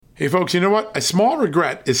Hey folks, you know what? A small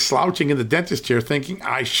regret is slouching in the dentist chair thinking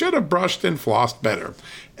I should have brushed and flossed better.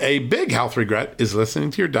 A big health regret is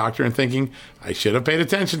listening to your doctor and thinking I should have paid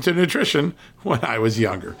attention to nutrition when I was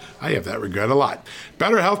younger. I have that regret a lot.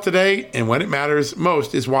 Better health today and when it matters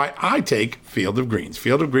most is why I take Field of Greens.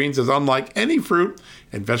 Field of Greens is unlike any fruit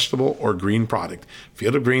and vegetable or green product.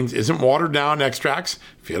 Field of Greens isn't watered down extracts.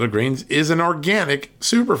 Field of Greens is an organic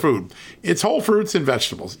superfood. It's whole fruits and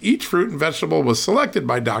vegetables. Each fruit and vegetable was selected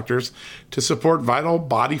by doctors to support vital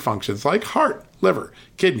body functions like heart, liver,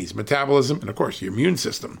 kidneys, metabolism, and of course, your immune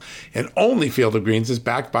system. And only Field of Greens is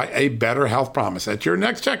backed by a better health promise. At your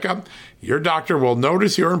next checkup, your doctor will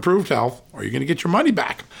notice your improved health or you're going to get your money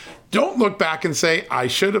back. Don't look back and say, I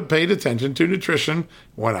should have paid attention to nutrition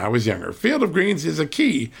when I was younger. Field of Greens is a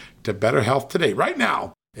key to better health today, right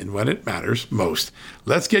now, and when it matters most.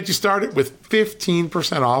 Let's get you started with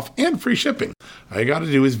 15% off and free shipping. All you got to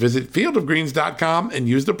do is visit fieldofgreens.com and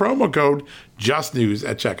use the promo code JUSTNEWS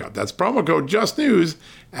at checkout. That's promo code JUSTNEWS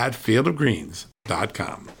at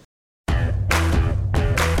fieldofgreens.com.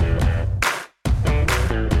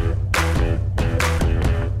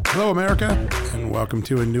 Hello, America, and welcome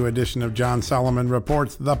to a new edition of John Solomon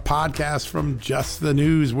Reports, the podcast from Just the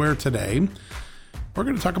News, where today we're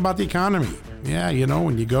going to talk about the economy. Yeah, you know,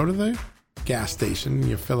 when you go to the gas station,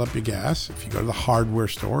 you fill up your gas. If you go to the hardware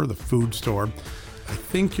store, the food store, I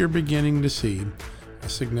think you're beginning to see a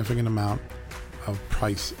significant amount of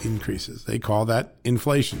price increases. They call that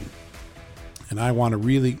inflation. And I want to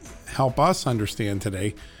really help us understand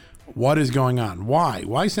today what is going on.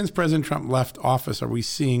 Why since President Trump left office are we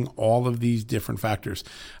seeing all of these different factors?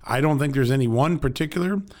 I don't think there's any one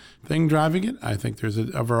particular thing driving it. I think there's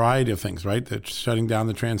a variety of things, right? That's shutting down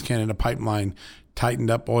the Trans-Canada pipeline, tightened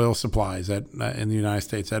up oil supplies in the United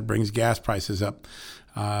States. That brings gas prices up.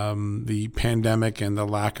 The pandemic and the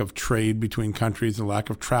lack of trade between countries, the lack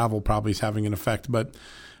of travel probably is having an effect. But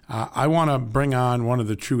I want to bring on one of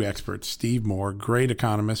the true experts, Steve Moore, great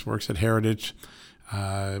economist, works at Heritage,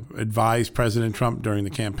 advised President Trump during the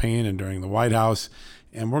campaign and during the White House.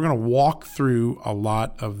 And we're going to walk through a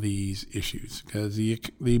lot of these issues because the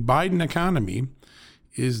Biden economy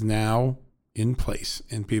is now in place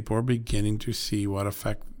and people are beginning to see what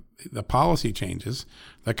effect the policy changes,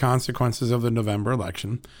 the consequences of the November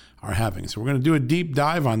election are having. So we're going to do a deep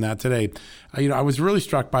dive on that today. I was really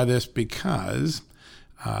struck by this because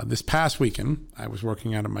this past weekend, I was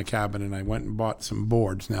working out of my cabin and I went and bought some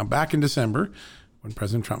boards. Now, back in December, when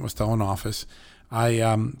President Trump was still in office, I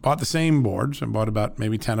bought the same boards. I bought about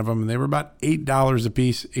maybe 10 of them, and they were about $8 a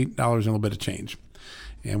piece, $8 and a little bit of change.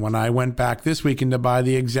 And when I went back this weekend to buy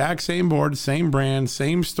the exact same board, same brand,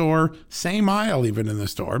 same store, same aisle even in the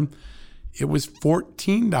store, it was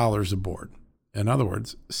 $14 a board. In other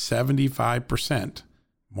words, 75%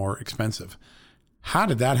 more expensive. How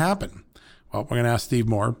did that happen? Well, we're going to ask Steve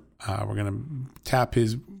Moore. We're going to tap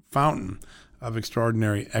his fountain of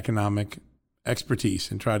extraordinary economic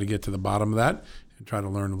expertise and try to get to the bottom of that and try to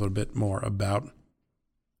learn a little bit more about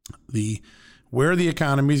where the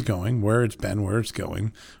economy is going, where it's been, where it's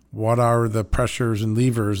going, what are the pressures and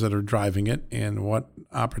levers that are driving it, and what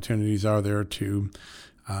opportunities are there to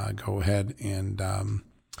go ahead and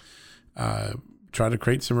try to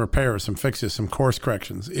create some repairs, some fixes, some course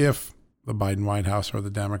corrections if the Biden White House or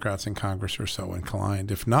the Democrats in Congress are so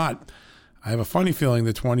inclined. If not, I have a funny feeling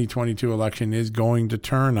the 2022 election is going to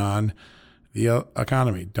turn on the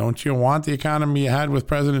economy. Don't you want the economy you had with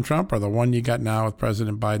President Trump or the one you got now with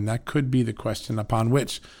President Biden? That could be the question upon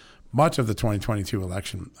which much of the 2022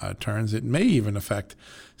 election turns. It may even affect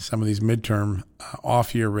some of these midterm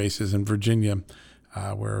off-year races in Virginia,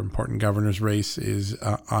 where important governor's race is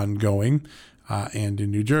ongoing, and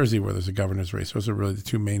in New Jersey, where there's a governor's race. Those are really the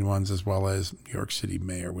two main ones, as well as New York City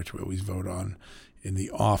mayor, which we always vote on in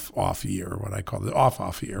the off year, or what I call the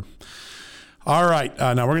off year. All right.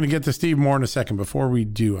 Now we're going to get to Steve Moore in a second. Before we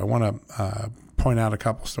do, I want to point out a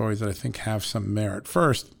couple stories that I think have some merit.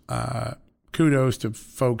 First, kudos to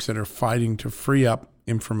folks that are fighting to free up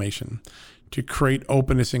information, to create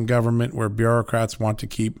openness in government where bureaucrats want to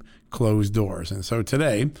keep closed doors. And so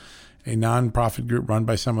today, a nonprofit group run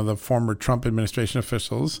by some of the former Trump administration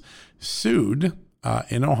officials sued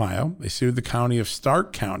in Ohio. They sued the county of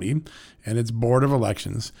Stark County and its Board of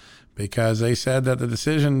Elections because they said that the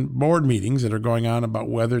decision board meetings that are going on about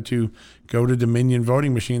whether to go to Dominion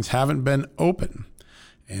voting machines haven't been open.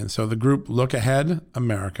 And so the group Look Ahead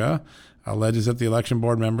America alleges that the election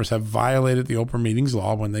board members have violated the open meetings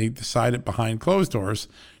law when they decided behind closed doors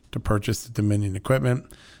to purchase the Dominion equipment.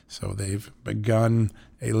 So they've begun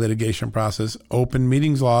a litigation process. Open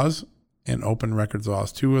meetings laws and open records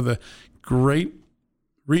laws, two of the great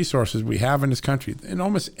resources we have in this country. In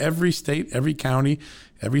almost every state, every county,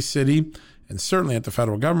 every city, and certainly at the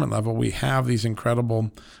federal government level, we have these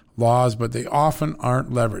incredible laws, but they often aren't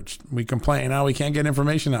leveraged. We complain, now we can't get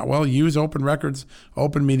information out. Well, use open records,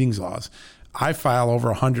 open meetings laws. I file over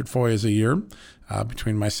 100 FOIAs a year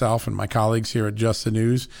between myself and my colleagues here at Just the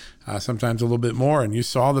News, sometimes a little bit more. And you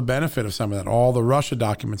saw the benefit of some of that. All the Russia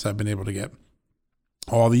documents I've been able to get.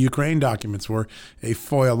 All the Ukraine documents were a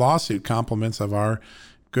FOIA lawsuit, compliments of our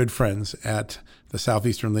good friends at the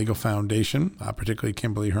Southeastern Legal Foundation, particularly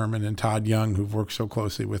Kimberly Herman and Todd Young, who've worked so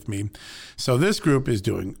closely with me. So this group is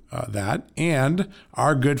doing that. And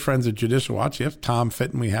our good friends at Judicial Watch, yes, Tom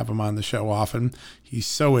Fitton, we have him on the show often. He's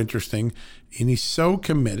so interesting, and he's so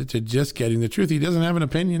committed to just getting the truth. He doesn't have an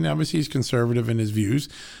opinion. Obviously, he's conservative in his views,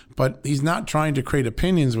 but he's not trying to create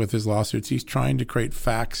opinions with his lawsuits. He's trying to create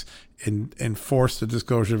facts and force the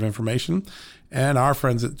disclosure of information. And our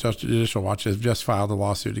friends at Judicial Watch have just filed a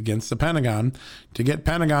lawsuit against the Pentagon to get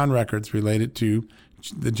Pentagon records related to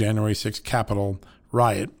the January 6th Capitol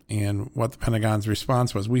riot and what the Pentagon's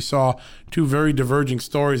response was. We saw two very diverging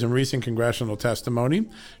stories in recent congressional testimony.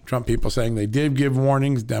 Trump people saying they did give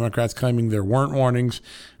warnings, Democrats claiming there weren't warnings.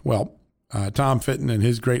 Well, Tom Fitton and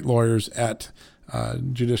his great lawyers at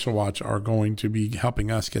Judicial Watch are going to be helping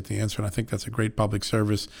us get the answer, and I think that's a great public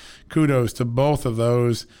service. Kudos to both of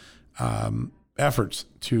those efforts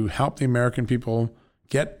to help the American people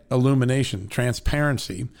get illumination,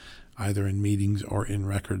 transparency, either in meetings or in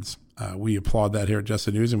records. We applaud that here at Just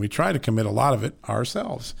the News, and we try to commit a lot of it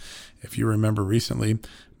ourselves. If you remember recently,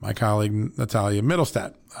 my colleague Natalia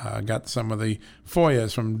Mittelstadt got some of the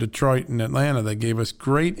FOIAs from Detroit and Atlanta that gave us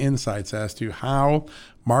great insights as to how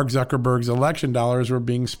Mark Zuckerberg's election dollars were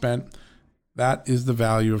being spent. That is the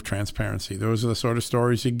value of transparency. Those are the sort of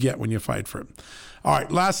stories you get when you fight for it. All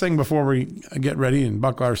right, last thing before we get ready and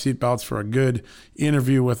buckle our seatbelts for a good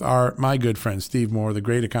interview with my good friend Steve Moore, the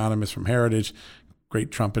great economist from Heritage,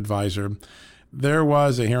 great Trump advisor. There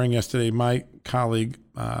was a hearing yesterday. My colleague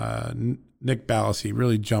Nick Ballasy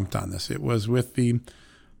really jumped on this. It was with the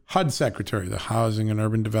HUD secretary, the Housing and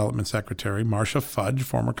Urban Development Secretary, Marcia Fudge,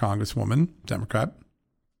 former Congresswoman, Democrat.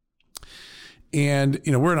 And,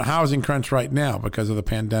 we're in a housing crunch right now because of the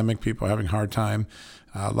pandemic. People are having a hard time.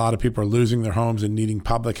 A lot of people are losing their homes and needing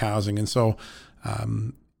public housing. And so,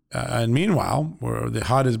 and meanwhile, the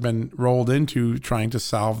HUD has been rolled into trying to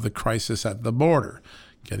solve the crisis at the border,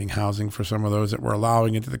 getting housing for some of those that we're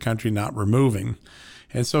allowing into the country, not removing.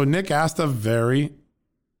 And so Nick asked a very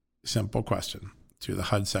simple question to the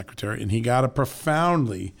HUD secretary, and he got a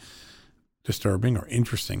profoundly disturbing or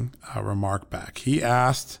interesting remark back. He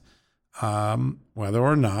asked whether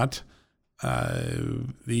or not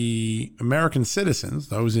the American citizens,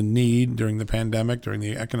 those in need during the pandemic, during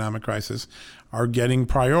the economic crisis, are getting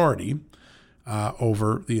priority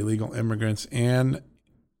over the illegal immigrants. And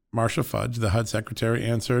Marcia Fudge, the HUD secretary,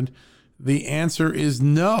 answered, the answer is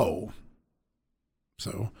no.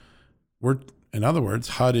 So in other words,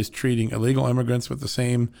 HUD is treating illegal immigrants with the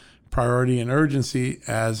same priority and urgency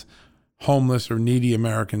as homeless or needy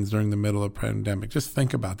Americans during the middle of the pandemic. Just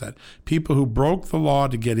think about that. People who broke the law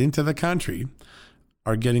to get into the country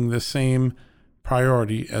are getting the same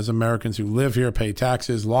priority as Americans who live here, pay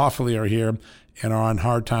taxes, lawfully are here, and are on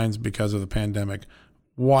hard times because of the pandemic.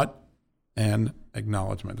 What an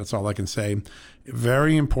acknowledgement. That's all I can say.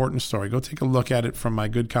 Very important story. Go take a look at it from my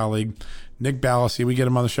good colleague, Nick Ballasy. We get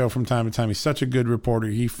him on the show from time to time. He's such a good reporter.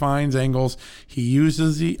 He finds angles. He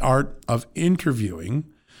uses the art of interviewing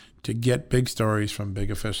to get big stories from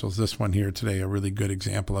big officials. This one here today, a really good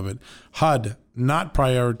example of it. HUD not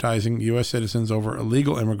prioritizing U.S. citizens over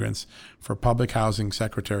illegal immigrants for public housing.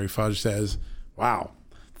 Secretary Fudge says, wow,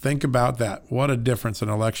 think about that. What a difference an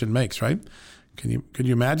election makes, right? Could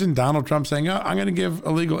you imagine Donald Trump saying, oh, I'm going to give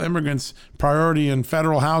illegal immigrants priority in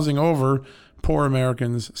federal housing over poor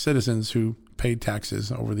Americans, citizens who paid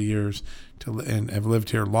taxes over the years and have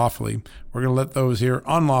lived here lawfully. We're going to let those here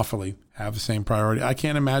unlawfully have the same priority. I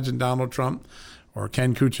can't imagine Donald Trump or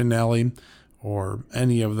Ken Cuccinelli or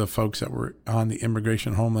any of the folks that were on the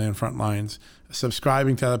immigration homeland front lines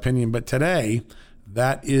subscribing to that opinion. But today,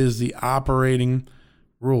 that is the operating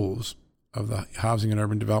rules of the Housing and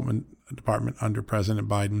Urban Development Department under President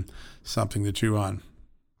Biden. Something to chew on.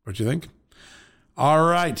 What do you think? All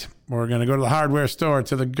right. We're going to go to the hardware store,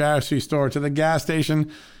 to the grocery store, to the gas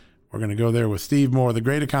station. We're going to go there with Steve Moore, the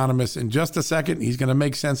great economist. In just a second, he's going to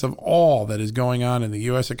make sense of all that is going on in the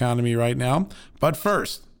U.S. economy right now. But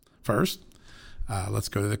first, let's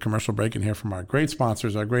go to the commercial break and hear from our great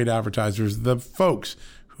sponsors, our great advertisers, the folks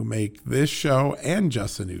who make this show and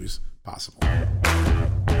Just the News possible.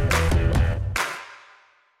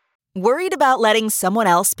 Worried about letting someone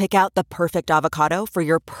else pick out the perfect avocado for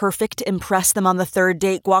your perfect impress them on the third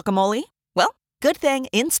date guacamole? Well, good thing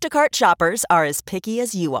Instacart shoppers are as picky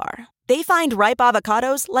as you are. They find ripe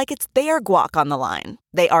avocados like it's their guac on the line.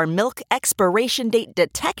 They are milk expiration date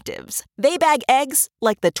detectives. They bag eggs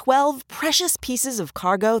like the 12 precious pieces of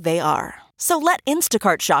cargo they are. So let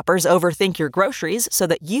Instacart shoppers overthink your groceries so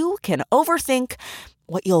that you can overthink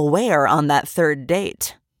what you'll wear on that third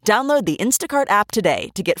date. Download the Instacart app today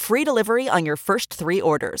to get free delivery on your first 3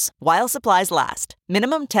 orders, while supplies last.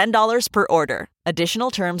 Minimum $10 per order. Additional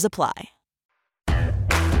terms apply.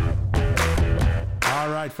 All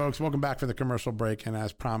right, folks, welcome back for the commercial break. And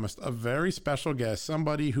as promised, a very special guest,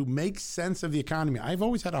 somebody who makes sense of the economy. I've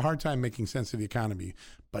always had a hard time making sense of the economy,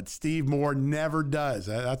 but Steve Moore never does.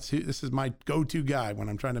 This is my go-to guy when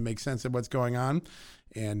I'm trying to make sense of what's going on.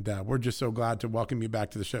 And we're just so glad to welcome you back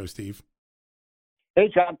to the show, Steve. Hey,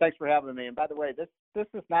 John, thanks for having me. And by the way, this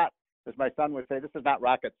is not, as my son would say, this is not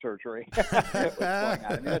rocket surgery.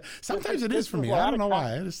 Sometimes it is for me. I don't know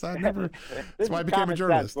why. That's why I became a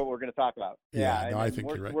journalist. That's what we're going to talk about. Yeah, I think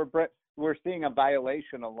you're right. We're seeing a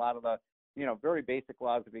violation of a lot of the, very basic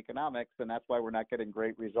laws of economics, and that's why we're not getting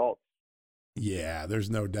great results. Yeah, there's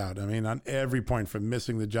no doubt. I mean, on every point from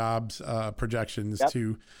missing the jobs projections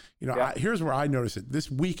to, here's where I notice it. This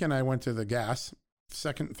weekend, I went to the gas.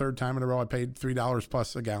 Third time in a row, I paid $3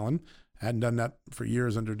 plus a gallon. Hadn't done that for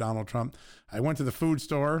years under Donald Trump. I went to the food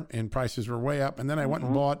store and prices were way up. And then I went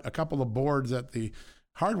and bought a couple of boards at the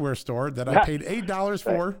hardware store that I paid $8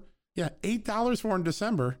 for. Yeah, $8 for in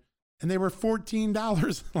December. And they were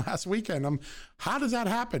 $14 last weekend. How does that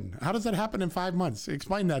happen? How does that happen in 5 months?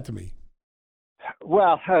 Explain that to me.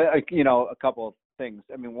 Well, a couple of things.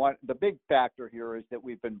 I mean, the big factor here is that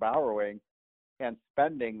we've been borrowing and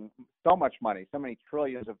spending so much money, so many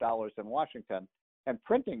trillions of dollars in Washington, and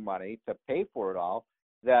printing money to pay for it all,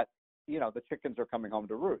 that the chickens are coming home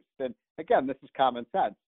to roost. And again, this is common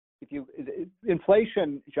sense.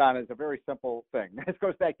 Inflation, John, is a very simple thing. This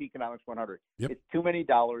goes back to Economics 100. Yep. It's too many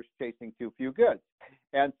dollars chasing too few goods,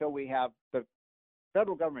 and so we have the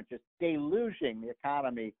federal government just deluging the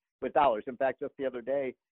economy with dollars. In fact, just the other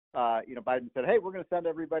day, Biden said, "Hey, we're going to send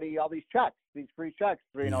everybody all these checks, these free checks.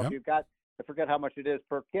 If you've got, I forget how much it is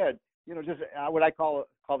per kid. Just what I call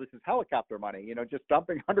this is helicopter money. Just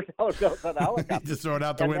dumping $100 bills on a helicopter. Just throw it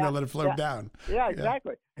out the window, let it float down. Yeah,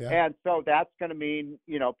 exactly. Yeah. And so that's going to mean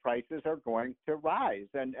prices are going to rise,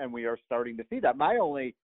 and we are starting to see that.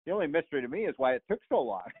 The only mystery to me is why it took so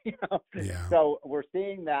long. Yeah. So we're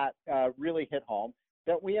seeing that really hit home.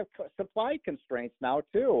 That we have supply constraints now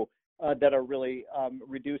too, that are really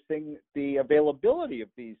reducing the availability of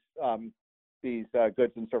these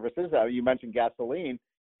goods and services. You mentioned gasoline.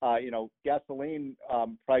 Gasoline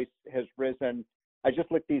price has risen. I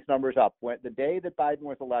just looked these numbers up. The day that Biden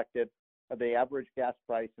was elected, the average gas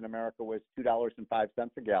price in America was $2.05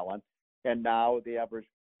 a gallon, and now the average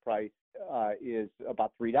price is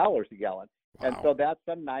about $3 a gallon. Wow. And so that's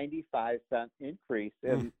a 95-cent increase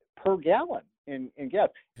per gallon in gas.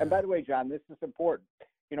 And by the way, John, this is important.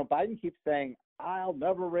 Biden keeps saying, "I'll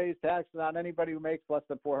never raise taxes on anybody who makes less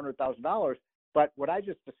than $400,000." But what I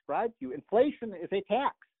just described to you, inflation is a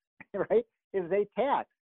tax, right? Is a tax.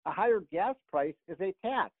 A higher gas price is a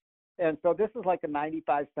tax. And so this is like a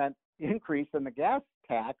 95-cent increase in the gas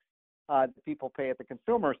tax that people pay at the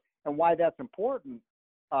consumers. And why that's important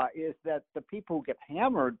is that the people who get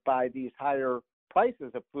hammered by these higher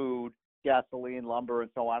prices of food, gasoline, lumber,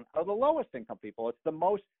 and so on are the lowest income people.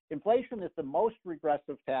 Inflation is the most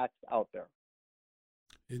regressive tax out there.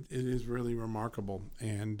 It is really remarkable.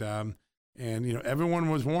 And everyone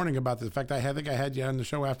was warning about this. In fact, I think I had you on the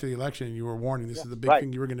show after the election, and you were warning this is the big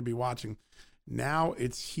thing you were going to be watching. Now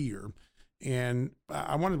it's here. And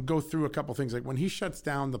I want to go through a couple things. Like when he shuts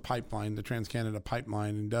down the pipeline, the TransCanada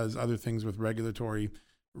pipeline, and does other things with regulatory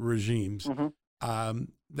regimes,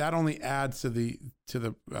 that only adds to the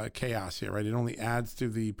chaos here, right? It only adds to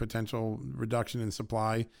the potential reduction in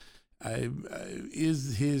supply.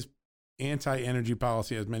 Is his anti-energy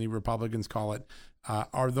policy, as many Republicans call it,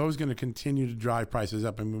 are those going to continue to drive prices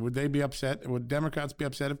up? I mean, would they be upset? Would Democrats be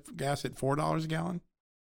upset if gas at $4 a gallon?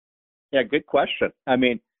 Yeah, good question. I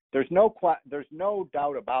mean, there's no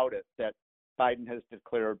doubt about it that Biden has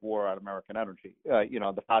declared war on American energy,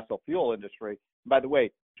 the fossil fuel industry. By the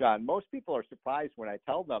way, John, most people are surprised when I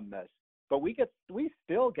tell them this, but we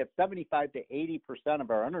still get 75 to 80%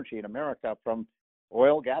 of our energy in America from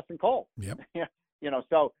oil, gas, and coal. Yep.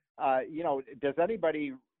 Does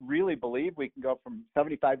anybody really believe we can go from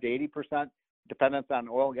 75 to 80% dependence on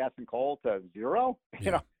oil, gas, and coal to zero?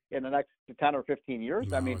 In the next 10 or 15 years?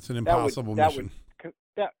 No, I mean, it's an impossible mission.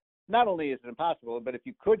 not only is it impossible, but if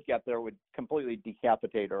you could get there, it would completely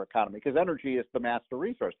decapitate our economy because energy is the master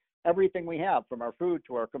resource. Everything we have, from our food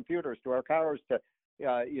to our computers to our cars to,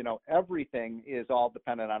 everything is all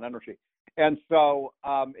dependent on energy. And so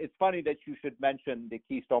it's funny that you should mention the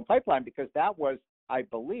Keystone Pipeline because that was, I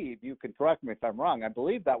believe, you can correct me if I'm wrong, I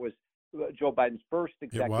believe that was Joe Biden's first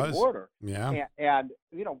executive order. Yeah. And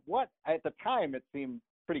you know what? At the time, it seemed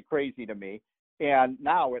pretty crazy to me. And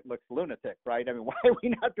now it looks lunatic, right? I mean, why are we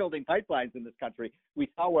not building pipelines in this country? We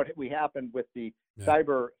saw what happened with the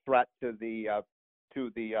cyber threat to the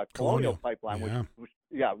Colonial Pipeline, which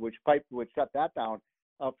shut that down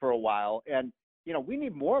for a while. And you know, we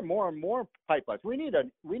need more and more and more pipelines. We need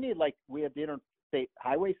like we have the interstate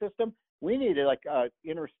highway system. We need like a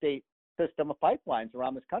interstate system of pipelines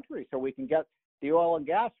around this country so we can get the oil and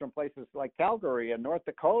gas from places like Calgary and North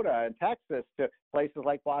Dakota and Texas to places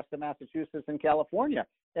like Boston, Massachusetts, and California.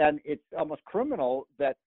 And it's almost criminal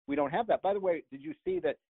that we don't have that. By the way, did you see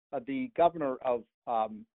that the governor of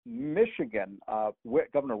Michigan,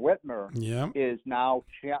 Governor Whitmer, is now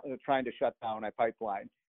trying to shut down a pipeline?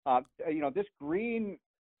 This green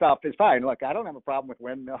stuff is fine. Look, I don't have a problem with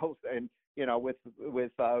windmills and,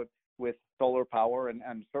 with solar power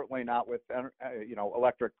and certainly not with,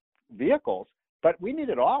 electric vehicles. But we need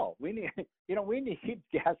it all. We need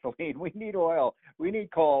gasoline, we need oil, we need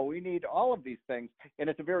coal, we need all of these things, and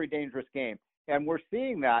it's a very dangerous game. And we're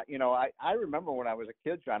seeing that. I remember when I was a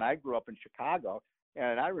kid, John. I grew up in Chicago,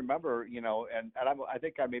 and I remember, I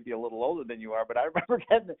think I may be a little older than you are, but I remember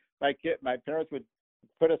getting my parents would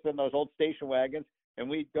put us in those old station wagons, and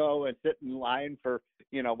we'd go and sit in line for,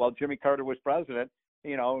 while Jimmy Carter was president,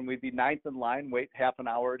 and we'd be ninth in line, wait half an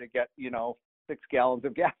hour to get, 6 gallons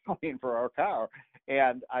of gasoline for our car.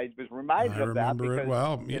 And I was reminded of that. I remember it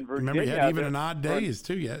well. In Virginia, remember you had even and odd days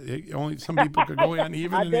too. Yeah, only some people could go on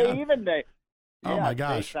even even day. Oh my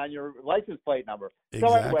gosh! Based on your license plate number.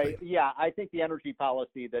 Exactly. So anyway, I think the energy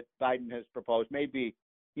policy that Biden has proposed may be,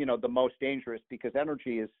 the most dangerous because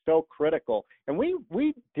energy is so critical. And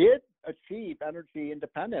we did achieve energy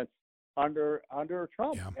independence under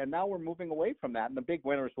Trump, and now we're moving away from that. And the big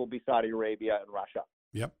winners will be Saudi Arabia and Russia.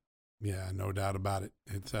 Yep. Yeah, no doubt about it.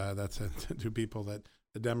 It's that's two people that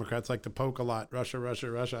the Democrats like to poke a lot. Russia.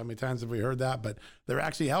 How many times have we heard that? But they're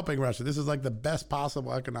actually helping Russia. This is like the best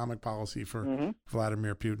possible economic policy for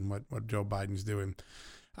Vladimir Putin, what Joe Biden's doing.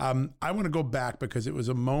 I want to go back because it was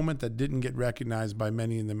a moment that didn't get recognized by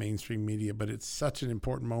many in the mainstream media, but it's such an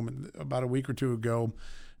important moment. About a week or two ago,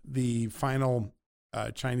 the final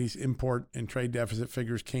Chinese import and trade deficit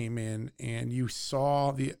figures came in, and you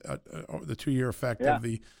saw the 2-year effect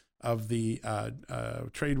of the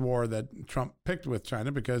trade war that Trump picked with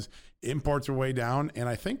China because imports are way down. And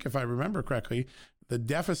I think if I remember correctly, the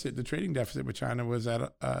trading deficit with China was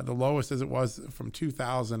at the lowest as it was from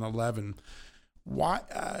 2011.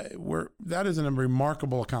 That is a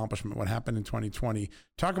remarkable accomplishment, what happened in 2020.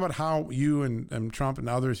 Talk about how you and Trump and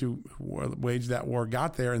others who waged that war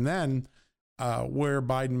got there, and then where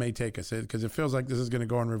Biden may take us, because it feels like this is going to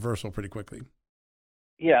go in reversal pretty quickly.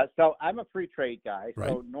 Yeah, so I'm a free trade guy, right.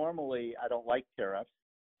 So normally I don't like tariffs.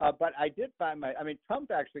 But I did find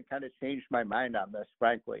Trump actually kind of changed my mind on this,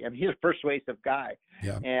 frankly. He's a persuasive guy.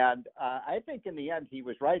 Yeah. And I think in the end he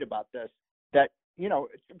was right about this, that,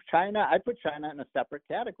 China, I put China in a separate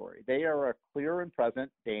category. They are a clear and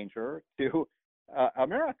present danger to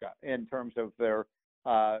America in terms of their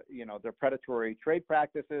predatory trade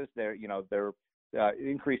practices, their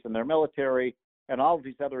increase in their military, and all of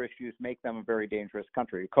these other issues make them a very dangerous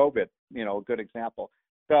country. COVID, a good example.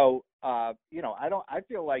 So, I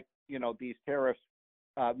feel like, these tariffs,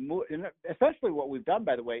 essentially what we've done,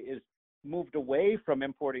 by the way, is moved away from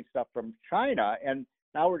importing stuff from China, and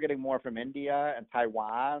now we're getting more from India and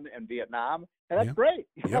Taiwan and Vietnam, and that's great.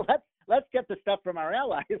 Let's get the stuff from our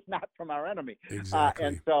allies, not from our enemy. Exactly.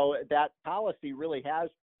 And so that policy really has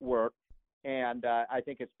worked, and I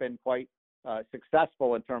think it's been quite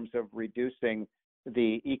successful in terms of reducing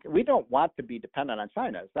we don't want to be dependent on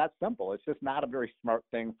China. It's that simple. It's just not a very smart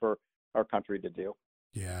thing for our country to do.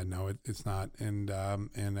 Yeah, no, it's not. And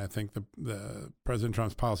I think the President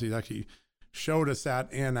Trump's policies actually showed us that,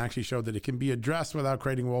 and actually showed that it can be addressed without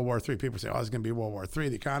creating World War III. People say, it's going to be World War III.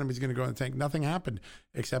 The economy is going to go in the tank. Nothing happened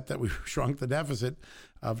except that we shrunk the deficit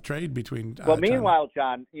of trade between meanwhile,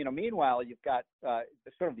 John, meanwhile, you've got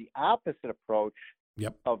sort of the opposite approach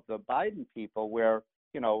of the Biden people where,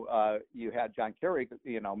 you had John Kerry,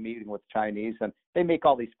 meeting with Chinese, and they make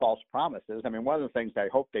all these false promises. One of the things I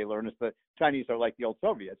hope they learn is that Chinese are like the old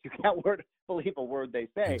Soviets. You can't believe a word they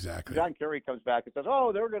say. Exactly. John Kerry comes back and says,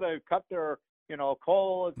 they're going to cut their,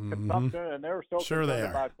 coal consumption, and they're so concerned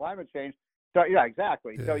about climate change. So yeah,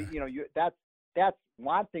 exactly. Yeah. So that's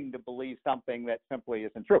wanting to believe something that simply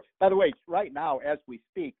isn't true. By the way, right now as we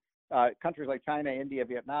speak, countries like China, India,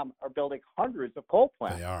 Vietnam are building hundreds of coal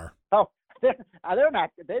plants. They are. So they're not.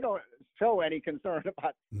 They don't show any concern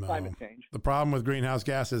about climate change. The problem with greenhouse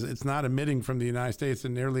gases, it's not emitting from the United States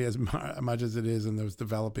and nearly as much as it is in those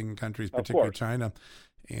developing countries, particularly China.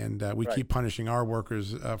 And we keep punishing our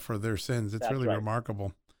workers for their sins. It's really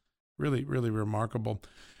remarkable. Really, really remarkable.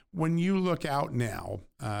 When you look out now,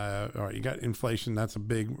 all right, you got inflation. That's a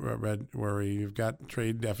big red worry. You've got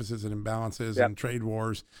trade deficits and imbalances and trade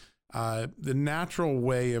wars. The natural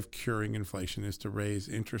way of curing inflation is to raise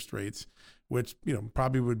interest rates, which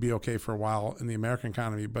probably would be okay for a while in the American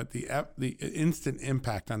economy. But the instant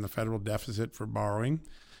impact on the federal deficit for borrowing.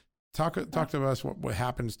 Talk to us what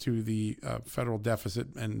happens to the federal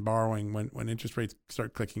deficit and borrowing when interest rates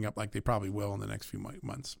start clicking up like they probably will in the next few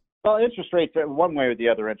months. Well, interest rates, one way or the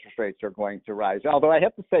other, interest rates are going to rise. Although I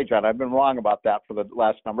have to say, John, I've been wrong about that for the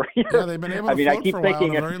last number of years. Yeah, they've been able to float for a while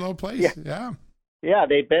in a very low place. Yeah,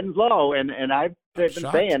 they've been low, and I've been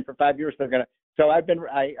saying for 5 years they're going to. So I'm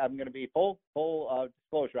going to be full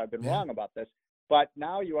disclosure. I've been wrong about this, but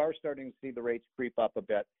now you are starting to see the rates creep up a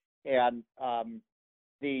bit, and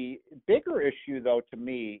the bigger issue, though, to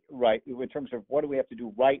me, right, in terms of what do we have to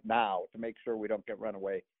do right now to make sure we don't get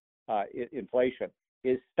runaway inflation,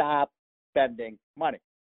 is stop spending money.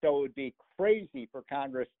 So it would be crazy for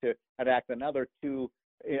Congress to enact another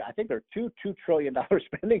I think there are $2 trillion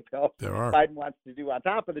spending bills Biden wants to do on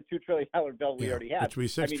top of the $2 trillion bill we already had. Which would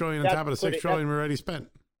be $6 trillion on top of the $6 trillion we already spent.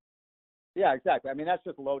 Yeah, exactly. I mean, that's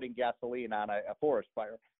just loading gasoline on a forest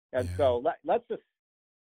fire. And so let's just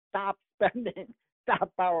stop spending,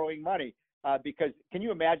 stop borrowing money. Because can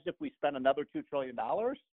you imagine if we spent another $2 trillion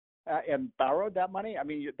and borrowed that money? I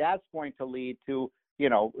mean, that's going to lead to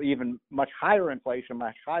even much higher inflation,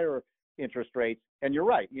 much higher interest rates. And you're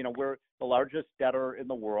right. We're the largest debtor in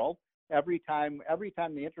the world. Every time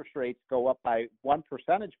the interest rates go up by 1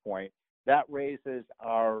 percentage point, that raises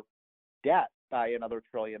our debt by another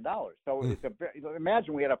 $1 trillion. So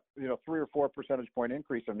imagine we had a 3 or 4 percentage point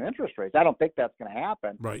increase in interest rates. I don't think that's going to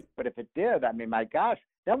happen. Right. But if it did, I mean, my gosh,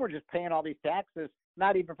 then we're just paying all these taxes,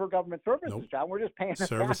 not even for government services, John. We're just paying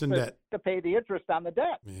service and debt to pay the interest on the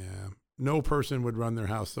debt. Yeah. No person would run their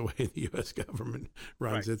house the way the U.S. government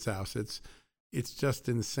runs its house. It's just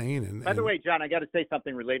insane. And by the way, John, I got to say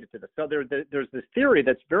something related to this. So there's this theory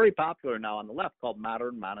that's very popular now on the left called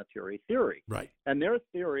modern monetary theory. Right. And their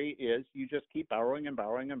theory is you just keep borrowing and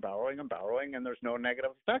borrowing and borrowing and borrowing, and there's no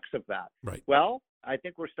negative effects of that. Right. Well, I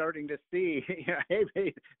think we're starting to see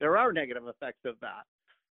there are negative effects of that.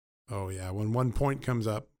 Oh, yeah. When 1 point comes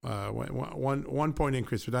up, one point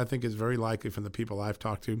increase, which I think is very likely from the people I've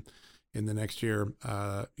talked to in the next year,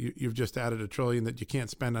 you've just added $1 trillion that you can't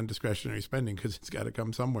spend on discretionary spending because it's got to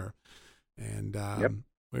come somewhere. And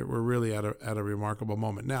we're really at a remarkable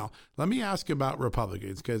moment. Now, let me ask you about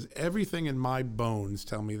Republicans, because everything in my bones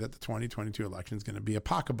tell me that the 2022 election is going to be a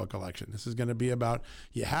pocketbook election. This is going to be about,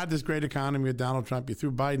 you had this great economy with Donald Trump, you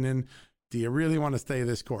threw Biden in. Do you really want to stay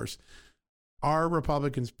this course? Are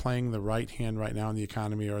Republicans playing the right hand right now in the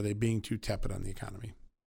economy, or are they being too tepid on the economy?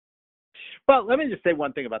 Well, let me just say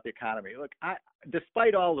one thing about the economy. Look,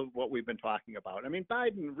 despite all of what we've been talking about, I mean,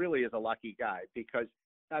 Biden really is a lucky guy because,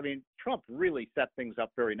 I mean, Trump really set things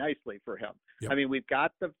up very nicely for him. Yep. I mean, we've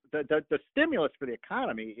got the stimulus for the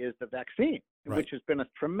economy is the vaccine, which has been a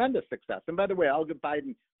tremendous success. And by the way, I'll give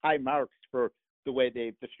Biden high marks for the way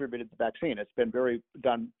they've distributed the vaccine. It's been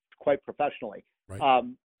done quite professionally. Right.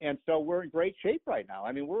 And so we're in great shape right now.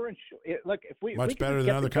 I mean, look, if we much better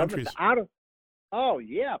than other countries. Oh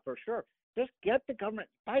yeah, for sure. Just get the government,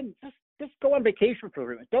 Biden, just go on vacation for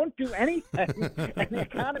a minute. Don't do anything, and the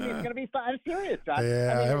economy is going to be fine. I'm serious, John.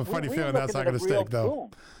 Yeah, I have a funny feeling that's not going to stick, though.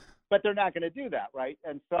 Boom. But they're not going to do that, right?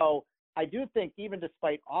 And so I do think, even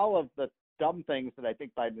despite all of the dumb things that I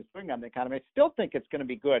think Biden is doing on the economy, I still think it's going to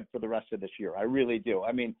be good for the rest of this year. I really do.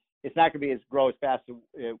 I mean, it's not going to grow as fast as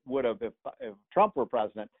it would have if Trump were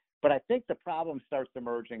president. But I think the problem starts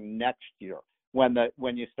emerging next year when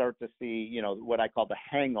you start to see, what I call the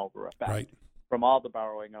hangover effect from all the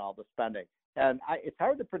borrowing and all the spending. And it's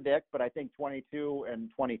hard to predict, but I think 22 and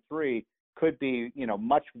 23 could be,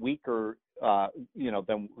 much weaker,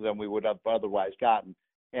 than we would have otherwise gotten.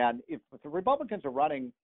 And if the Republicans are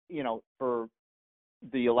running, for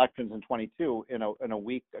the elections in 22 in a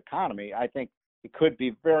weak economy, I think it could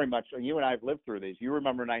be very much. You and I have lived through these. You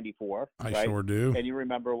remember '94, I right? sure do. And you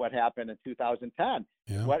remember what happened in 2010.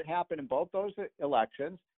 Yeah. What happened in both those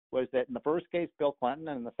elections was that in the first case, Bill Clinton,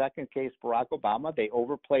 and in the second case, Barack Obama, they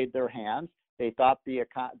overplayed their hands. They thought the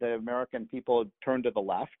American people had turned to the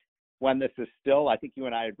left, when this is still, I think you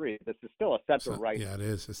and I agree, this is still a center-right. Yeah, it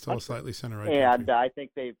is. It's still a slightly center-right. And I think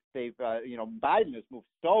they've Biden has moved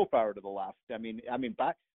so far to the left. I mean,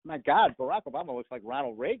 my God, Barack Obama looks like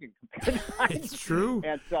Ronald Reagan compared to Biden. It's true.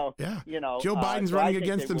 And so, yeah. Joe Biden's running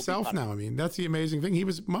against himself now. I mean, that's the amazing thing. He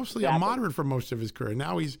was mostly a moderate for most of his career.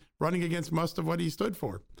 Now he's running against most of what he stood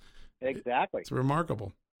for. Exactly. It's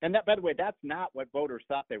remarkable. And that, by the way, that's not what voters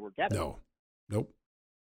thought they were getting. No. Nope.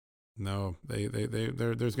 No,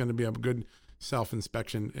 there's going to be a good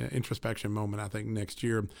introspection moment, I think, next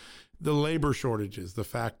year. The labor shortages, the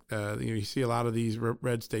fact you see a lot of these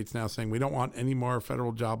red states now saying we don't want any more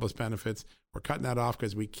federal jobless benefits. We're cutting that off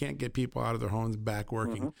because we can't get people out of their homes back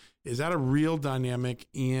working. Mm-hmm. Is that a real dynamic?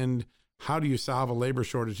 And how do you solve a labor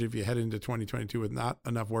shortage if you head into 2022 with not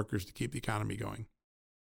enough workers to keep the economy going?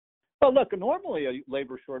 Well, look, normally a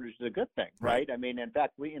labor shortage is a good thing, right? I mean, in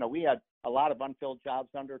fact, we had a lot of unfilled jobs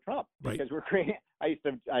under Trump because we're creating. I used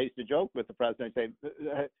to joke with the president, say,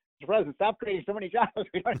 "Mr. President, stop creating so many jobs.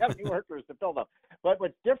 We don't have any workers to fill them." But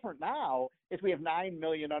what's different now is we have 9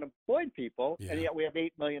 million unemployed people, and yet we have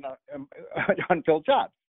 8 million unfilled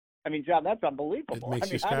jobs. I mean, John, that's unbelievable. It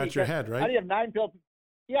makes you scratch your head, right? How do you have 9 filled?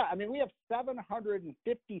 Yeah, I mean, we have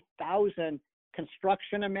 750,000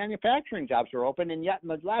 construction and manufacturing jobs are open, and yet in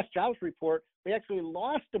the last jobs report, we actually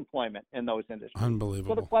lost employment in those industries.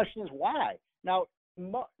 Unbelievable. So the question is why? Now,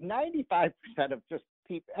 95% of just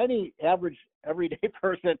any average everyday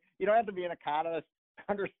person, you don't have to be an economist to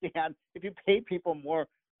understand if you pay people more,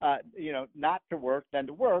 not to work than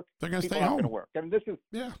to work, they're going to stay home. home. Going to work. I mean, this is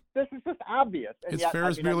just obvious. And it's yet,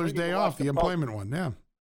 Ferris Bueller's Day Off, the employment one, yeah.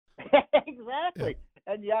 Exactly. Yeah.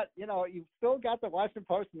 And yet, you've still got the Washington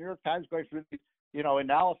Post and New York Times going through the,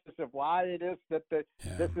 analysis of why it is that this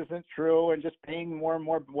isn't true, and just paying more and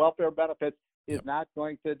more welfare benefits is not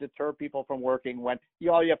going to deter people from working when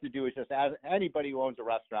all you have to do is just ask anybody who owns a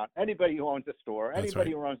restaurant, anybody who owns a store,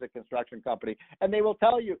 anybody who owns a construction company, and they will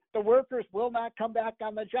tell you the workers will not come back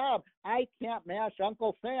on the job. I can't match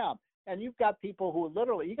Uncle Sam. And you've got people who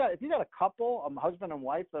literally, if you got a couple, a husband and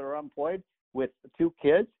wife that are unemployed with 2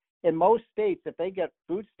 kids, in most states, if they get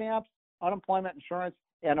food stamps, unemployment insurance,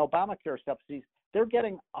 and Obamacare subsidies, they're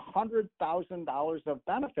getting $100,000 of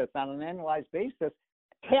benefits on an annualized basis,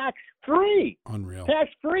 tax-free. Unreal.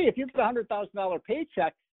 Tax-free. If you get a $100,000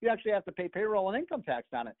 paycheck, you actually have to pay payroll and income tax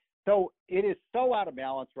on it. So it is so out of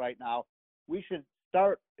balance right now. We should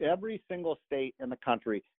start, every single state in the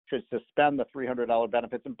country should suspend the $300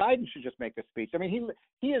 benefits, and Biden should just make a speech. I mean,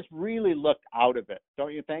 he has really looked out of it,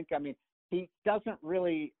 don't you think? I mean, he doesn't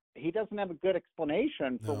have a good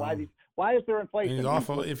explanation for why is there inflation. And he's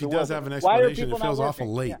awful. If he does have an explanation, it feels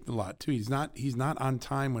awful late a lot too. He's not on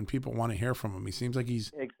time when people want to hear from him. He seems like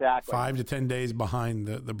he's 5 to 10 days behind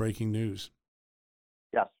the breaking news.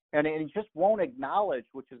 Yes, and he just won't acknowledge,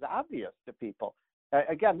 which is obvious to people.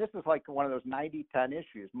 Again, this is like one of those 90-10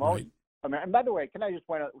 issues. And by the way, can I just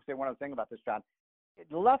say one other thing about this, John?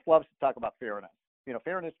 The left loves to talk about fairness.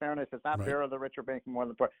 Fairness. It's not fair the rich are making more than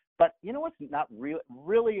the poor. But you know what's not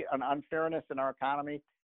really an unfairness in our economy?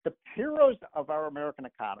 The heroes of our American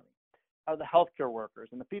economy are the healthcare workers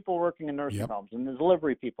and the people working in nursing homes and the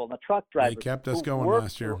delivery people and the truck drivers. They kept us going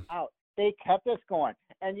last year. They kept us going.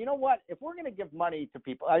 And you know what? If we're going to give money to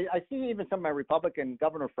people, I see even some of my Republican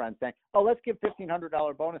governor friends saying, let's give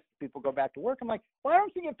 $1,500 bonus to people who go back to work. I'm like, why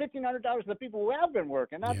don't you give $1,500 to the people who have been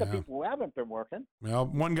working, not the people who haven't been working? Well,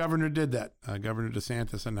 one governor did that. Governor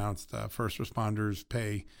DeSantis announced first responders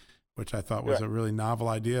pay, which I thought was a really novel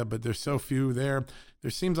idea, but there's so few there.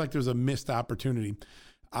 There seems like there's a missed opportunity.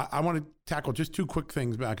 I want to tackle just 2 quick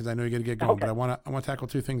things back because I know you got to get going, but I want to tackle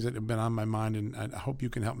 2 things that have been on my mind, and I hope you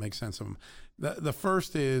can help make sense of them. The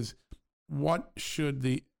first is, what should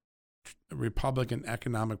the Republican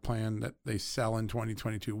economic plan that they sell in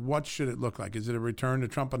 2022, what should it look like? Is it a return to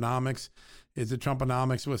Trumponomics? Is it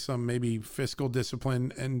Trumponomics with some maybe fiscal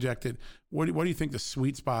discipline injected? What do you think the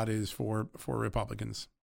sweet spot is for Republicans?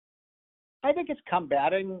 I think it's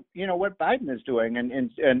combating, what Biden is doing,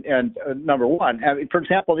 and number one, I mean, for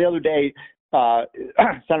example, the other day,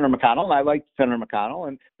 Senator McConnell, and I liked Senator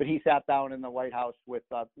McConnell, but he sat down in the White House with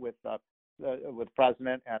the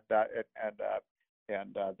president and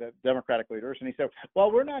the Democratic leaders, and he said,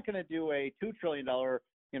 "Well, we're not going to do a $2 trillion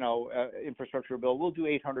infrastructure bill. We'll do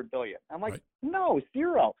 $800 billion." I'm like, no,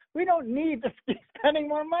 zero. We don't need to be spending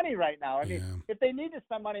more money right now. I mean, if they need to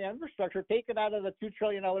spend money on infrastructure, take it out of the $2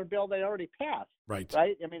 trillion bill they already passed. Right.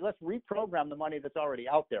 I mean, let's reprogram the money that's already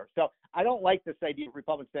out there. So I don't like this idea of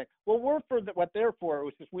Republicans saying, well, we're for what they're for. It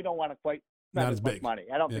was just we don't want to quite spend as much money.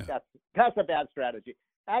 I don't think that's a bad strategy.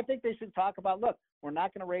 I think they should talk about, look, we're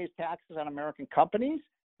not going to raise taxes on American companies.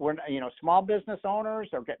 small business owners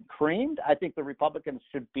are getting creamed. I think the Republicans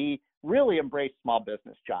should really embrace small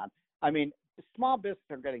business, John. I mean, small businesses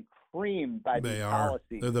are getting creamed by these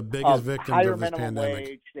policies. They're the biggest victims of this pandemic.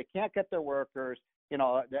 Wage. They can't get their workers.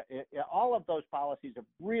 All of those policies have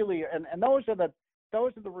really, and those are the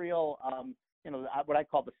real, what I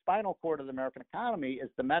call the spinal cord of the American economy is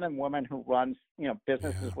the men and women who run,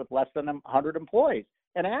 businesses with less than 100 employees.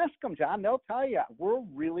 And ask them, John, they'll tell you we're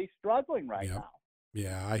really struggling right now.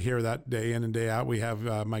 Yeah, I hear that day in and day out. We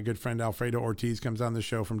have my good friend Alfredo Ortiz comes on the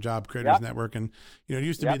show from Job Creators Network. And, it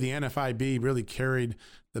used to be the NFIB really carried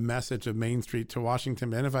the message of Main Street to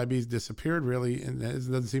Washington. The NFIB's disappeared really, and it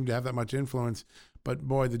doesn't seem to have that much influence. But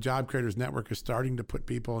boy, the Job Creators Network is starting to put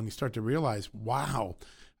people, and you start to realize, wow,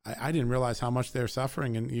 I didn't realize how much they're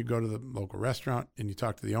suffering. And you go to the local restaurant and you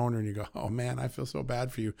talk to the owner and you go, oh man, I feel so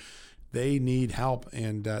bad for you. They need help.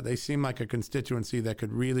 And they seem like a constituency that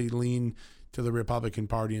could really lean to the Republican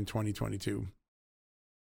Party in 2022.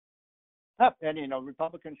 And,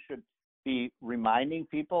 Republicans should be reminding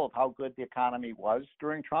people of how good the economy was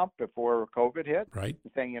during Trump before COVID hit. Right.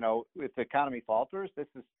 Saying, if the economy falters, this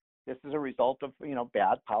is a result of,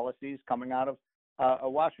 bad policies coming out of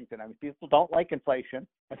Washington. I mean, people don't like inflation,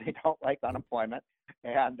 and they don't like unemployment,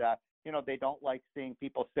 and, they don't like seeing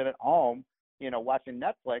people sit at home, watching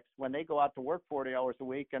Netflix when they go out to work 40 hours a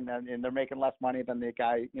week and they're making less money than the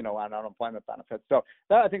guy, on unemployment benefits. So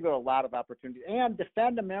I think there are a lot of opportunities. And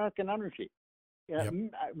defend American energy.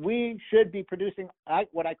 We should be producing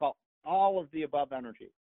what I call all of the above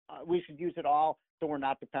energy. We should use it all so we're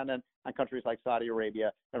not dependent on countries like Saudi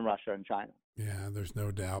Arabia and Russia and China. Yeah, there's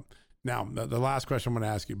no doubt. Now, the last question I'm going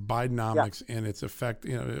to ask you, Bidenomics and its effect,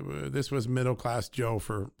 this was middle-class Joe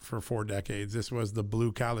for 4 decades. This was the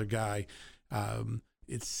blue-collar guy.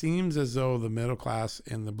 It seems as though the middle class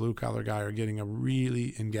and the blue collar guy are getting a real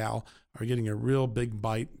big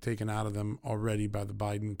bite taken out of them already by the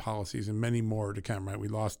Biden policies, and many more to come, right? We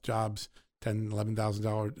lost jobs, $10,000,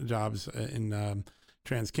 $11,000 jobs in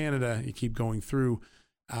TransCanada. You keep going through.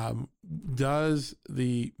 Does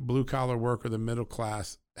the blue collar worker, the middle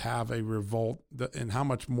class, have a revolt, and how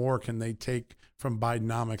much more can they take from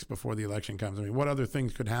Bidenomics before the election comes? I mean, what other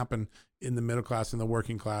things could happen in the middle class and the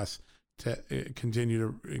working class to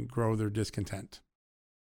continue to grow their discontent?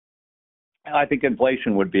 I think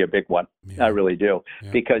inflation would be a big one. I really do,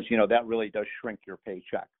 because that really does shrink your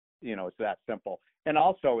paycheck. It's that simple. And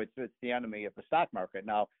also, it's the enemy of the stock market.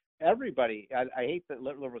 Now, everybody, I hate that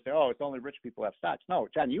liberals say, "Oh, it's only rich people have stocks." No,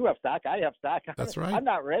 John, you have stock. I have stock. That's right. I'm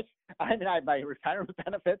not rich. I mean, I have my retirement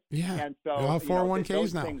benefits. Yeah. And so all 401ks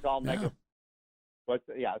those now. Things all negative. But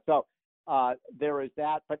so there is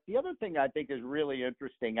that. But the other thing I think is really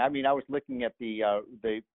interesting. I mean, I was looking at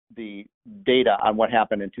the data on what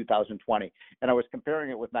happened in 2020, and I was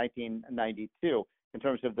comparing it with 1992 in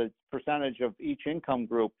terms of the percentage of each income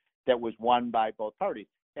group that was won by both parties.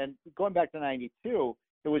 And going back to 92,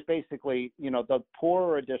 it was basically, the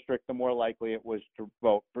poorer a district, the more likely it was to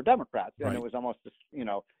vote for Democrats. And it was almost,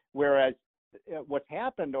 whereas what's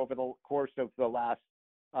happened over the course of the last,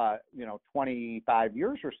 25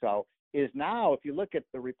 years or so is now, if you look at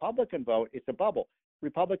the Republican vote, it's a bubble.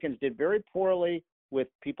 Republicans did very poorly with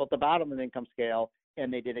people at the bottom of the income scale,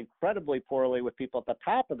 and they did incredibly poorly with people at the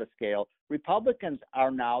top of the scale. Republicans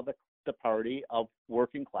are now the party of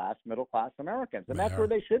working class, middle class Americans, and that's where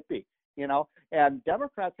they should be. And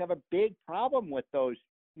Democrats have a big problem with those.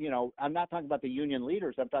 I'm not talking about the union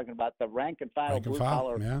leaders. I'm talking about the rank and file blue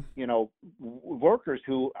collar, workers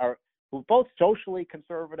who are both socially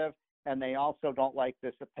conservative, and they also don't like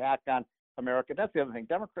this attack on America. That's the other thing.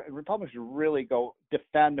 Republicans should really go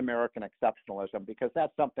defend American exceptionalism, because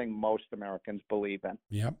that's something most Americans believe in.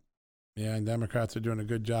 Yep. Yeah, and Democrats are doing a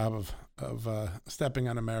good job of stepping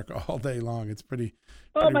on America all day long. It's pretty.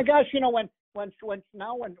 Oh my gosh! When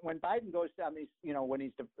Biden goes down these, when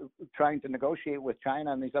he's trying to negotiate with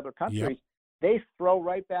China and these other countries, they throw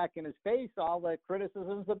right back in his face all the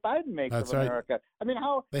criticisms that Biden makes of America. I mean,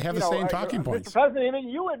 how they have the same talking points. Mr. President, I mean,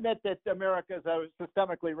 you admit that America is a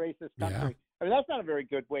systemically racist country. Yeah. I mean, that's not a very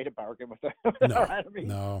good way to bargain with our enemies.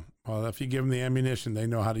 No. Well, if you give them the ammunition, they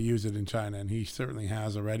know how to use it in China, and he certainly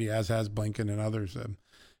has already, as has Blinken and others.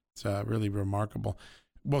 It's really remarkable.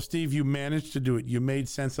 Well, Steve, you managed to do it. You made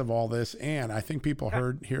sense of all this, and I think people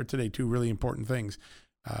heard here today two really important things.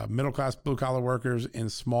 Middle-class, blue-collar workers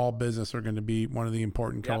and small business are going to be one of the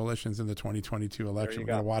important coalitions in the 2022 election. We're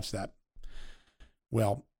going to watch that.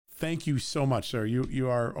 Well, thank you so much, sir. You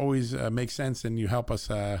are always make sense, and you help us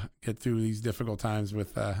get through these difficult times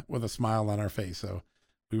with a smile on our face. So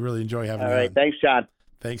we really enjoy having you on. All right. Thanks, John.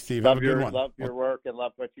 Thanks, Steve. Have a good one. Love your work and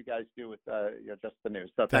love what you guys do with Just the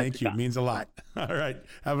News. So thank you. Means a lot. All right.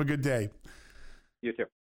 Have a good day. You too.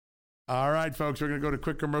 All right, folks. We're going to go to a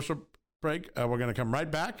quick commercial break. We're going to come right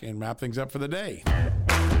back and wrap things up for the day.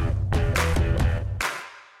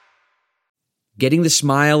 Getting the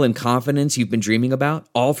smile and confidence you've been dreaming about,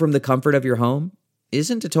 all from the comfort of your home,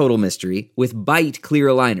 isn't a total mystery with Byte clear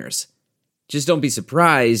aligners. Just don't be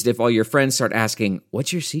surprised if all your friends start asking,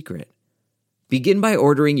 "What's your secret?" Begin by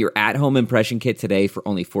ordering your at-home impression kit today for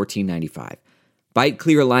only $14.95. Byte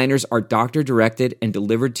clear aligners are doctor-directed and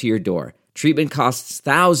delivered to your door. Treatment costs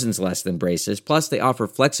thousands less than braces, plus they offer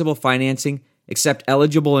flexible financing, accept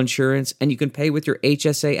eligible insurance, and you can pay with your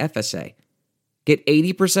HSA FSA. Get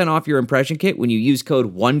 80% off your impression kit when you use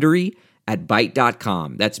code WONDERY at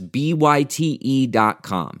Byte.com. That's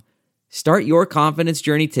BYTE.com. Start your confidence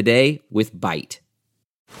journey today with Byte.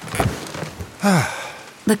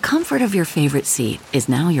 The comfort of your favorite seat is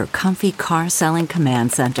now your comfy car selling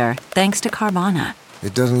command center, thanks to Carvana.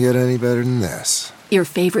 It doesn't get any better than this. Your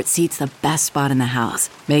favorite seat's the best spot in the house.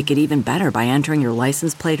 Make it even better by entering your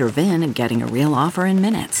license plate or VIN and getting a real offer in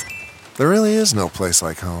minutes. There really is no place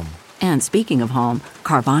like home. And speaking of home,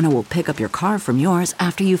 Carvana will pick up your car from yours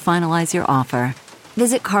after you finalize your offer.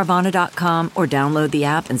 Visit Carvana.com or download the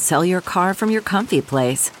app and sell your car from your comfy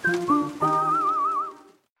place.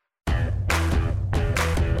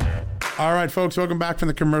 All right, folks, welcome back from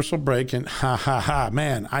the commercial break. And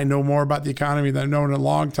man, I know more about the economy than I've known in a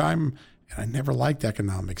long time. And I never liked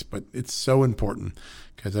economics, but it's so important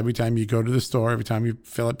because every time you go to the store, every time you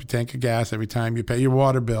fill up your tank of gas, every time you pay your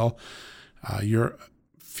water bill, you're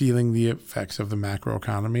feeling the effects of the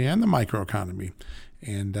macroeconomy and the microeconomy.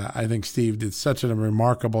 And I think Steve did such a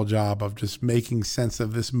remarkable job of just making sense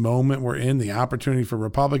of this moment we're in, the opportunity for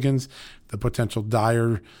Republicans, the potential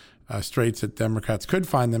dire straits that Democrats could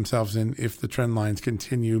find themselves in if the trend lines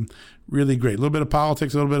continue. Really great. A little bit of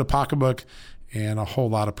politics, a little bit of pocketbook, and a whole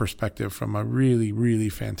lot of perspective from a really, really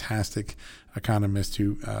fantastic economist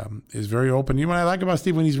who is very open. You know what I like about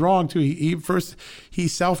Steve? When he's wrong, too, he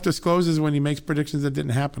self-discloses when he makes predictions that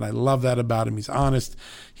didn't happen. I love that about him. He's honest,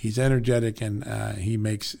 he's energetic, and he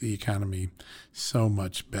makes the economy so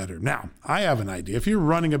much better. Now, I have an idea. If you're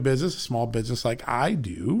running a business, a small business like I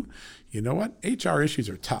do, you know what? HR issues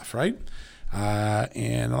are tough, right?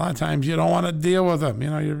 And a lot of times you don't want to deal with them. You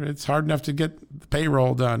know, it's hard enough to get the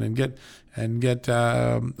payroll done and get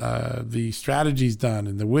the strategies done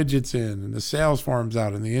and the widgets in and the sales forms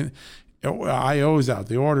out and the IOs out,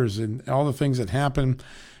 the orders and all the things that happen.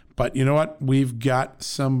 But you know what? We've got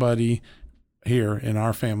somebody here in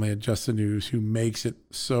our family at Just the News who makes it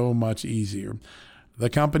so much easier. The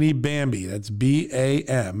company Bambee, that's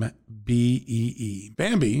BAMBEE.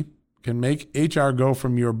 Bambee can make HR go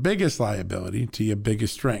from your biggest liability to your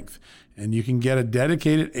biggest strength. And you can get a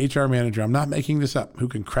dedicated HR manager, I'm not making this up, who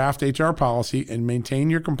can craft HR policy and maintain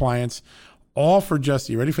your compliance, all for just,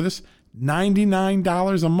 you ready for this?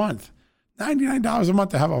 $99 a month. $99 a month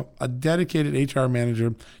to have a dedicated HR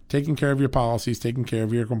manager taking care of your policies, taking care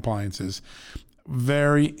of your compliances.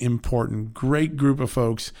 Very important. Great group of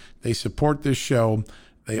folks. They support this show.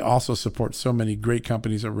 They also support so many great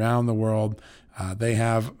companies around the world. They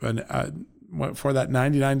have, for that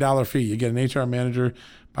 $99 fee, you get an HR manager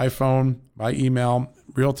by phone, by email,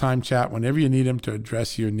 real-time chat, whenever you need them to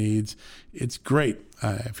address your needs. It's great.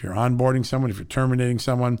 If you're onboarding someone, if you're terminating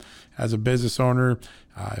someone as a business owner,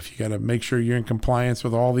 if you got to make sure you're in compliance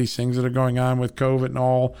with all these things that are going on with COVID and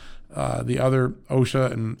all the other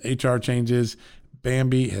OSHA and HR changes,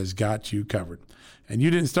 Bambee has got you covered. And you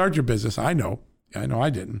didn't start your business. I know I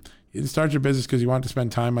didn't. You didn't start your business because you want to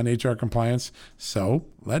spend time on HR compliance. So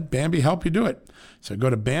let Bambee help you do it. So go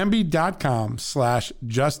to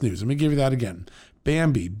Bambee.com/justnews. Let me give you that again.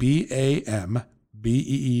 Bambee,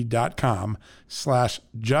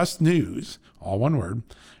 BAMBEE.com/justnews, all one word,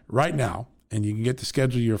 right now. And you can get to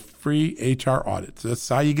schedule your free HR audit. So that's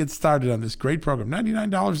how you get started on this great program.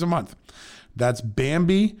 $99 a month. That's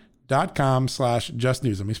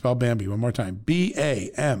Bambee.com/justnews. Let me spell Bambee one more time.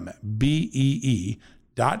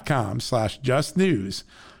 BAMBEE.com/justnews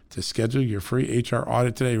to schedule your free HR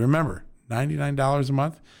audit today. Remember, $99 a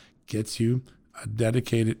month gets you a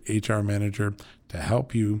dedicated HR manager to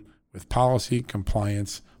help you with policy,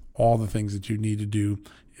 compliance, all the things that you need to do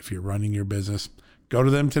if you're running your business. Go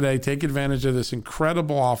to them today. Take advantage of this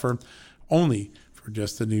incredible offer only for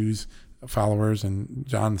Just the News followers and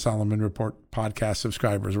John Solomon Report podcast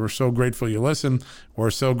subscribers. We're so grateful you listen.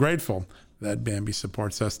 We're so grateful that Bambee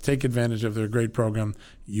supports us. Take advantage of their great program.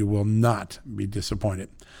 You will not be disappointed.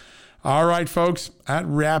 All right, folks, that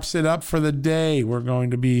wraps it up for the day. We're going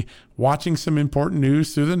to be watching some important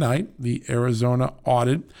news through the night. The Arizona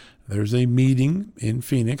audit. There's a meeting in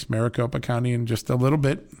Phoenix, Maricopa County, in just a little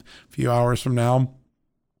bit, a few hours from now.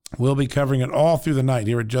 We'll be covering it all through the night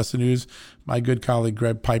here at Just the News. My good colleague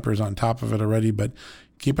Greg Piper's on top of it already, but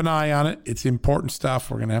keep an eye on it. It's important stuff.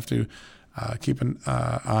 We're going to have to keep an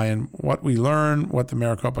eye on what we learn, what the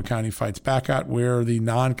Maricopa County fights back at, where the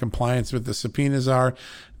non-compliance with the subpoenas are.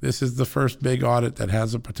 This is the first big audit that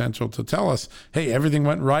has the potential to tell us, hey, everything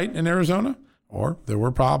went right in Arizona, or there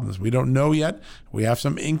were problems. We don't know yet. We have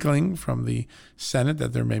some inkling from the Senate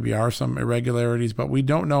that there maybe are some irregularities, but we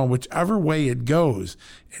don't know. Whichever way it goes,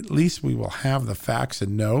 at least we will have the facts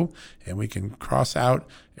and know, and we can cross out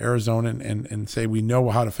Arizona and say we know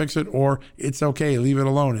how to fix it, or it's okay, leave it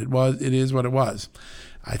alone. It is what it was.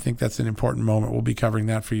 I think that's an important moment. We'll be covering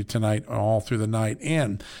that for you tonight, all through the night.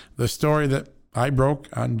 And the story that I broke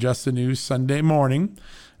on Just the News Sunday morning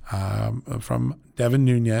from Devin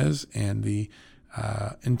Nunes and the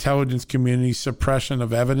intelligence community suppression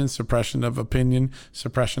of evidence, suppression of opinion,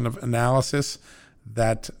 suppression of analysis,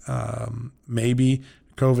 that maybe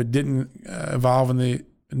COVID didn't evolve in the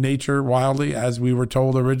nature wildly as we were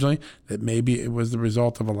told originally, that maybe it was the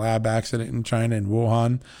result of a lab accident in China, in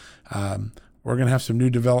Wuhan. We're going to have some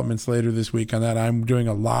new developments later this week on that. I'm doing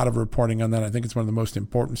a lot of reporting on that. I think it's one of the most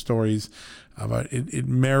important stories. It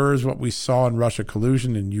mirrors what we saw in Russia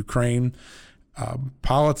collusion in Ukraine,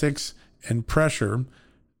 politics and pressure,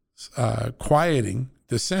 quieting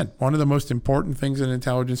dissent. One of the most important things in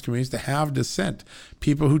intelligence communities is to have dissent.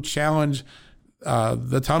 People who challenge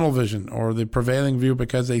the tunnel vision or the prevailing view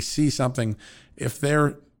because they see something. If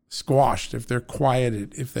they're squashed, if they're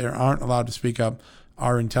quieted, if they aren't allowed to speak up,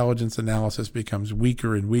 our intelligence analysis becomes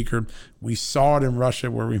weaker and weaker. We saw it in Russia,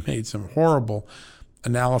 where we made some horrible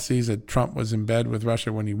analyses that Trump was in bed with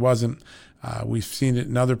Russia when he wasn't. We've seen it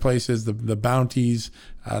in other places, the bounties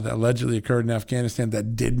that allegedly occurred in Afghanistan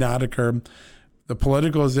that did not occur. The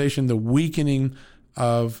politicalization, the weakening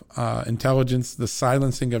of intelligence, the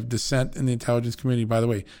silencing of dissent in the intelligence community. By the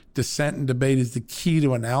way, dissent and debate is the key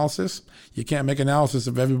to analysis. You can't make analysis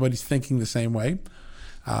if everybody's thinking the same way.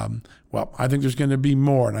 Well, I think there's going to be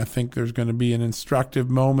more, and I think there's going to be an instructive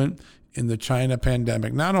moment in the China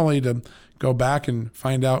pandemic, not only to go back and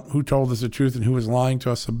find out who told us the truth and who was lying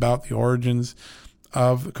to us about the origins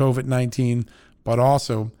of COVID-19, but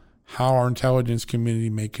also how our intelligence community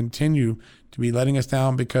may continue to be letting us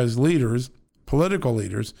down because leaders, political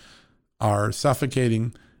leaders, are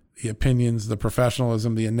suffocating the opinions, the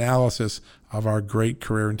professionalism, the analysis of our great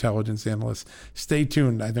career intelligence analysts. Stay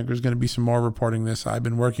tuned. I think there's going to be some more reporting this. I've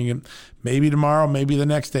been working it maybe tomorrow, maybe the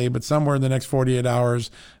next day, but somewhere in the next 48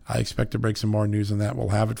 hours, I expect to break some more news on that. We'll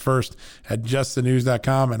have it first at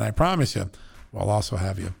justthenews.com, and I promise you, we'll also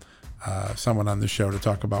have you someone on the show to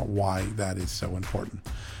talk about why that is so important.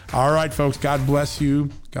 All right, folks, God bless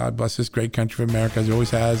you. God bless this great country of America, as he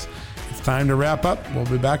always has. It's time to wrap up. We'll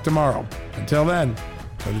be back tomorrow. Until then,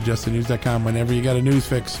 go to justthenews.com. Whenever you got a news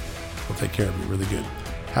fix, we'll take care of you really good.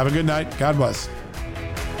 Have a good night. God bless.